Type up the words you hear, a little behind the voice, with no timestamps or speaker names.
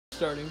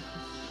starting.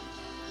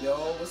 Yo,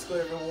 what's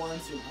good, everyone?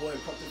 It's your boy,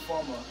 Captain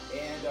Forma.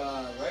 And,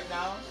 right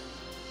now,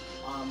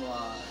 I'm,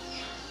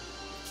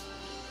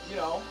 you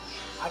know,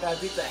 I gotta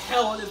beat the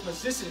hell out of this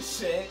magician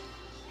shit.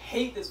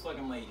 Hate this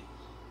fucking lady.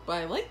 But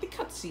I like the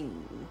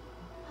cutscene.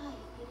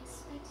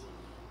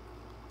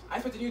 I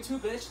expected you too,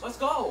 bitch. Let's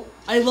go.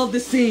 I love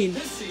this scene.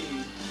 This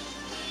scene.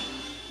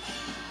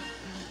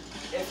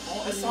 If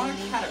Sonic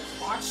had a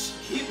crotch,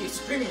 he'd be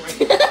screaming right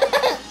now.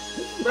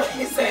 But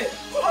he said,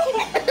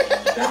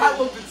 that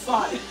looked in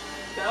Sonic.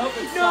 That looked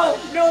in Sonic.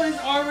 No, his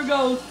armor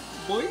goes,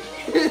 boy.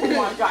 Oh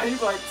my god,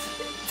 he's like,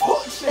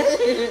 oh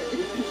shit.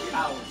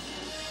 Ouch.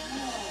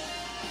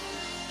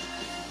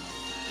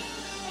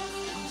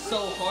 I'm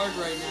so hard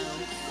right now.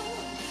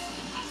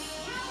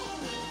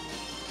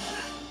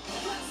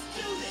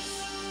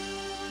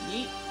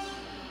 Yeet.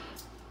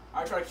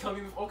 Are you trying to kill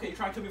me? Okay, you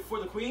trying to kill me before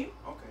the queen?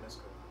 Okay, that's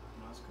good.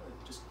 No, that's good.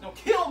 Just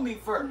kill me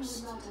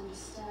first. You would not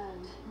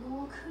understand,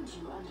 nor could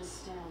you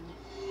understand.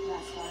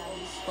 That's why I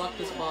Fuck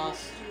this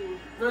boss.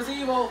 There's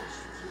evil.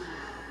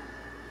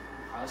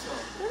 Alright, let's go.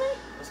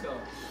 Let's go.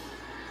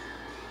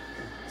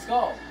 Let's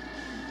go.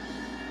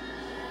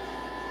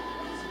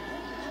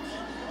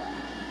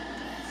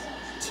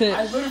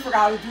 I literally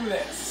forgot how to do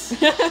this.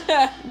 You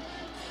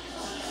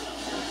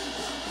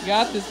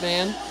got this,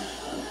 man.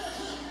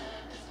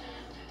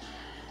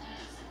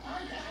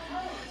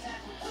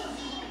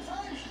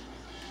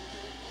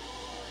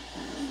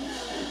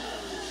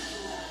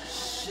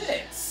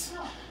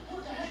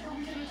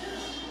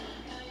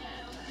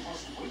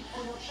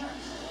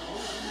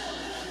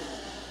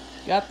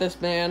 Got this,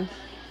 man.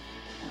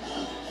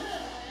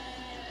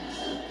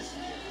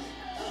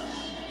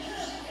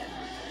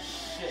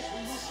 Shit.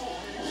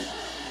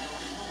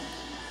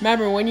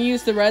 Remember, when you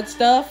use the red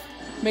stuff,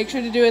 make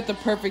sure to do it the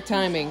perfect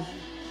timing.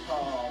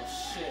 Oh,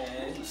 shit.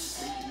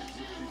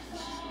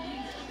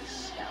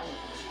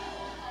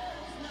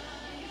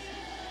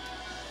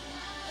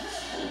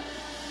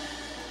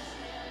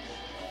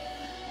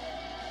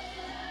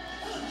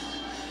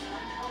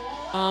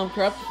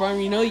 Corrupt Farm,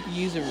 you know you can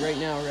use it right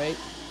now, right?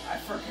 I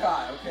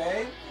forgot,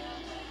 okay?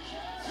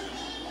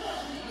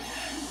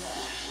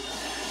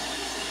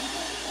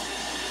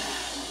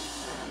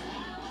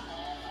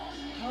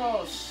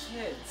 Oh,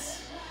 shit.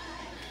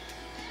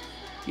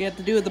 You have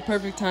to do it the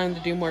perfect time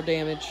to do more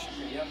damage.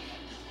 Yep.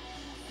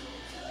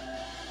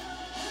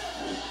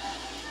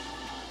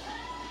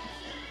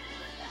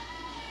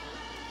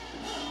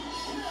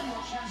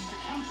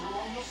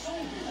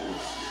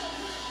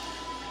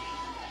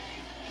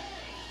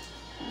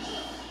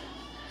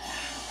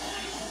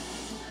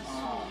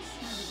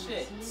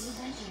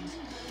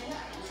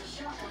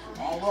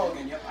 Oh,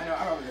 Rogan, yep, I know,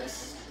 I remember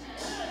this.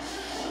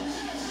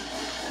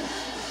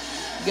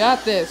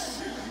 Got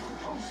this.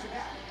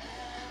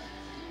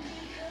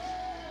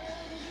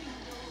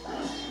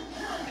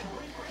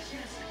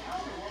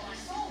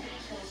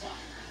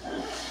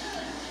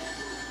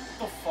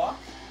 The fuck?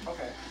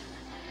 Okay.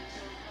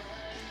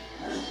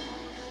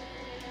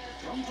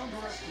 Don't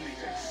underestimate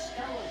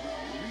Excalibur.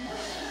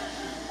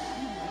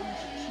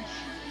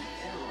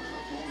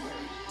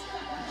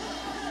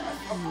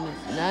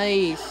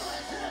 Nice.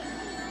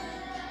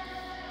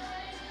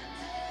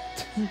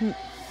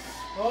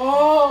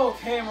 Oh,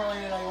 okay,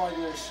 Marlene, now you want to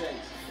do this shit.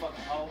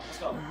 Fucking hell. Let's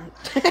go.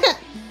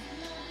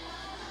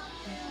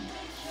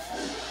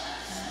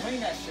 Swing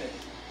that shit.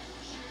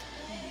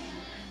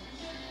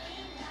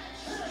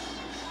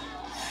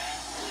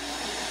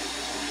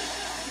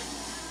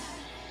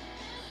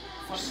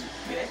 Fucking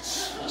bitch.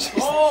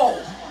 Oh!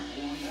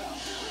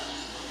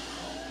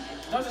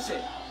 That's the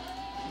shit.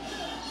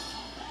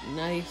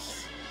 Nice.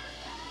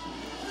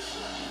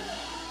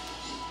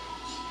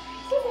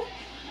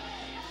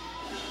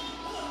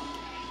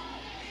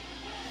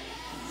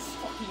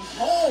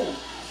 Oh!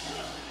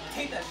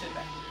 Take that shit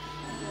back.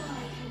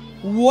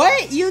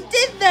 What? You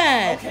did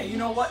that! Okay, you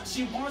know what?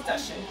 She wants that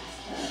shit.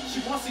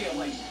 She wants to get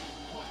laid.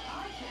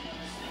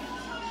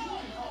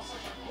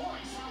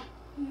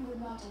 You would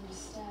not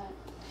understand.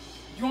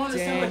 You don't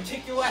understand what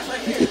kick your ass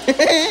right here?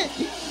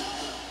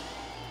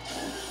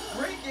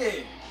 Break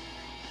it!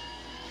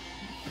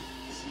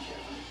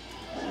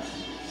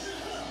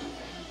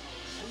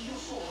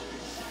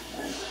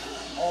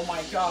 Oh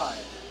my god.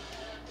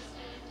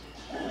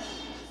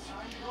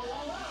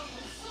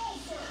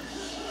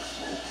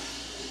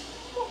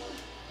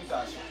 We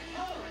got you.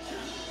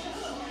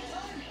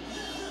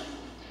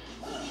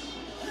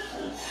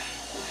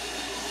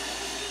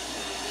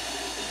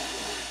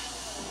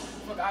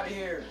 Fuck out of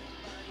here.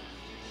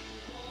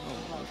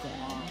 Oh,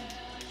 come on.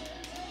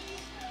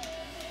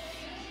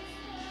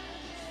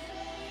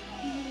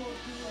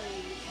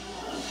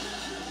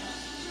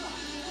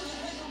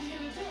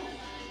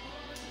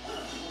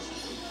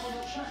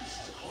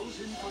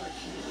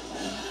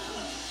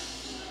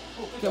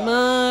 Come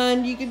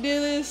on, you can do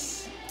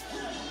this.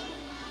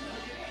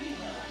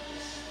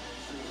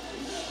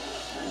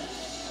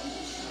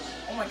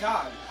 Oh my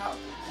god, how?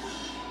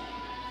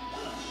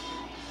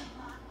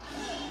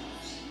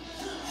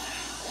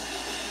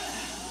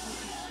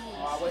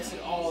 Oh, I wasted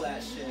all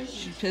that shit.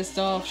 She's pissed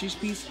off.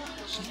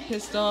 She's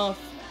pissed off.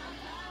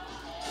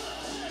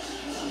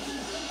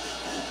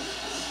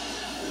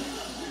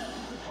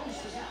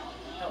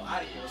 Hell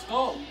out of here. Let's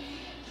go.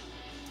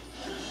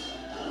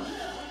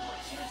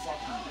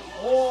 Fucking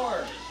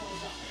whore.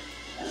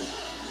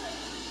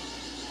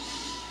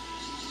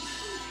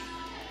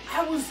 I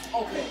was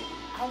okay.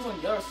 I was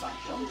on the other side.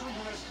 Don't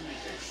underestimate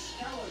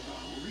Excalibur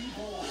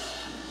Reborn.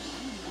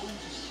 I'm going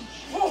to teach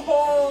you. Ho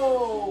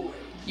ho!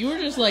 You were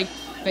just like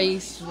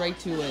face right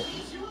to it.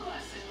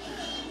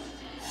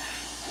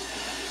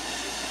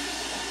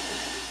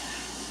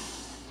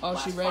 Oh,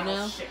 she red final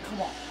now? Shit,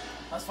 come on.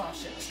 Last final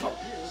shit. Let's go.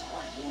 Here's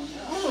Part 1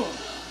 now.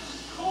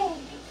 Oh.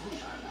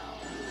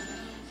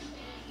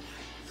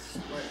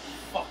 Swear to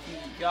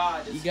fucking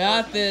God. You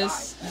got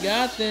this. You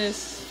got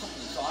this.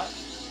 Fucking thought.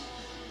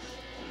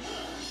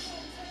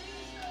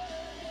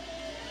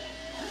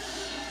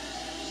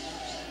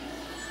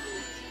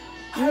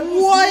 I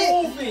was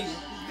What? moving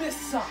this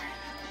side.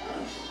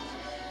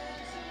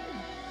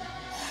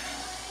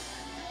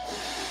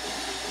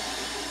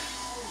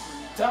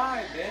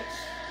 Die, bitch.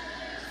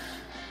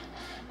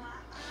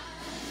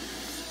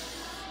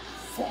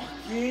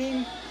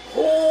 Fucking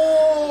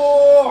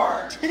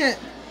whore.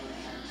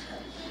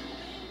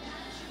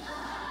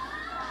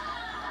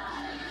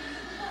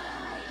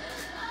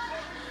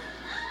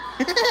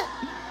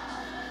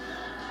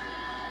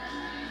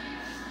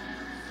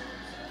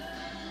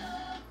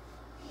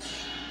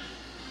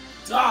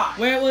 Die.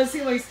 Wait, let's see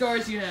how many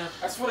stars you have.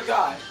 I swear to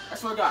God. I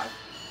swear to God.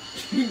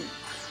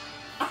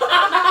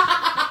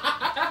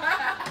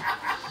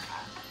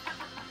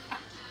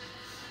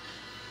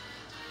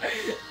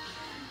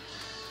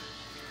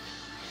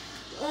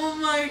 Oh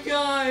my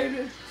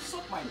god.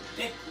 Suck my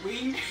dick,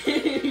 Wii.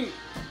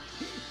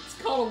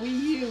 It's called a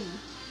Wii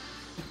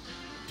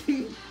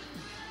U.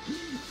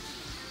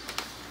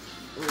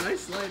 Oh,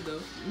 nice slide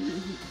though.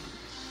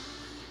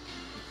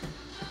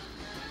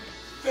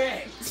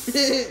 Thanks.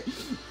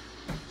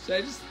 Should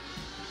I just...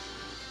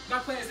 I'm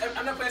not playing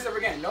this ever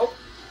again. Nope.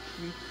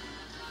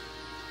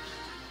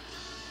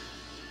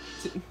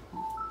 Should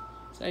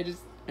I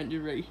just end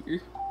it right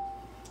here?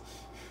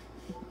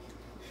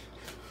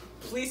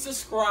 Please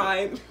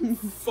subscribe.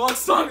 Fuck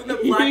Song in the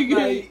Black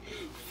Knight.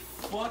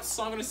 Fuck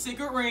Song in the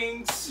Secret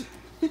Rings.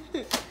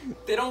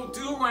 They don't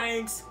do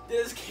ranks. They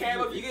just care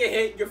if you get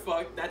hit, you're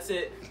fucked. That's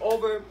it.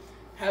 Over.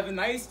 Have a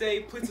nice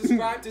day. Please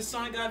subscribe to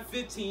Sonic God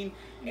 15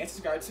 and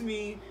subscribe to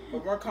me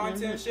for more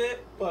content and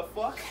shit. But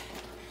fuck.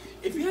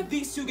 If you have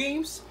these two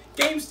games,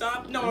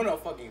 GameStop. No,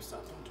 fuck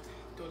GameStop.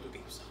 Don't do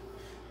GameStop.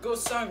 Go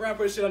Sonic Grand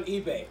Prix shit on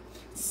eBay.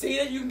 See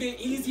that you can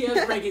get easy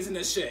ass rankings in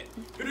this shit.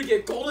 You're gonna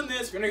get gold in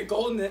this, you're gonna get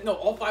gold in this. No,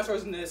 all 5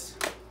 stars in this.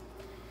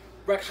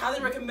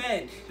 Highly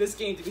recommend this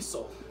game to be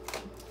sold.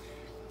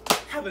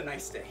 Have a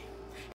nice day.